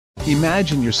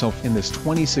Imagine yourself in this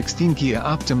 2016 Kia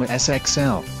Optima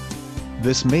SXL.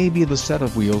 This may be the set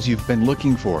of wheels you've been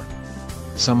looking for.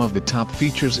 Some of the top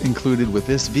features included with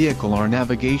this vehicle are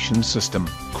navigation system,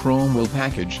 chrome wheel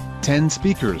package, 10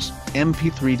 speakers,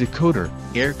 MP3 decoder,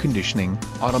 air conditioning,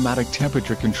 automatic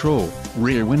temperature control,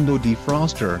 rear window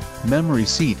defroster, memory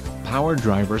seat, power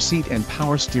driver seat and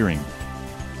power steering.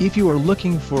 If you are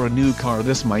looking for a new car,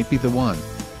 this might be the one.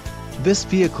 This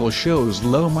vehicle shows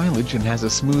low mileage and has a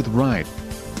smooth ride.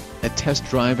 A test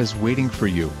drive is waiting for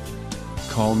you.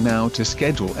 Call now to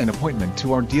schedule an appointment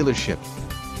to our dealership.